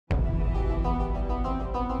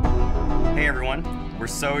everyone, we're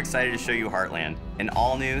so excited to show you Heartland, an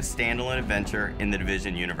all-new standalone adventure in the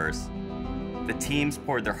Division universe. The teams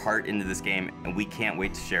poured their heart into this game, and we can't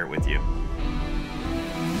wait to share it with you.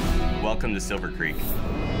 Welcome to Silver Creek.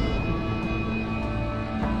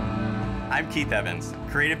 I'm Keith Evans,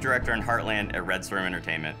 Creative Director in Heartland at Red Storm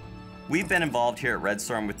Entertainment. We've been involved here at Red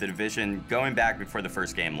Storm with the Division going back before the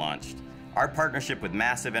first game launched. Our partnership with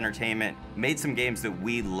Massive Entertainment made some games that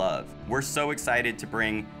we love. We're so excited to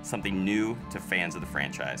bring something new to fans of the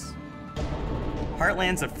franchise.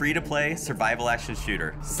 Heartland's a free-to-play survival action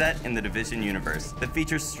shooter set in the Division universe that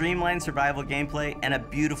features streamlined survival gameplay and a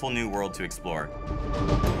beautiful new world to explore.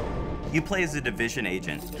 You play as a Division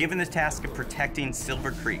agent, given the task of protecting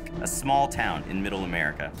Silver Creek, a small town in Middle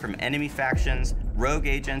America, from enemy factions, rogue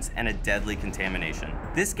agents, and a deadly contamination.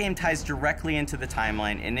 This game ties directly into the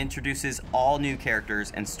timeline and introduces all new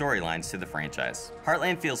characters and storylines to the franchise.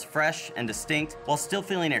 Heartland feels fresh and distinct while still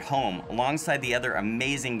feeling at home alongside the other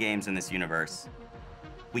amazing games in this universe.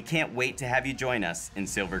 We can't wait to have you join us in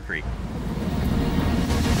Silver Creek.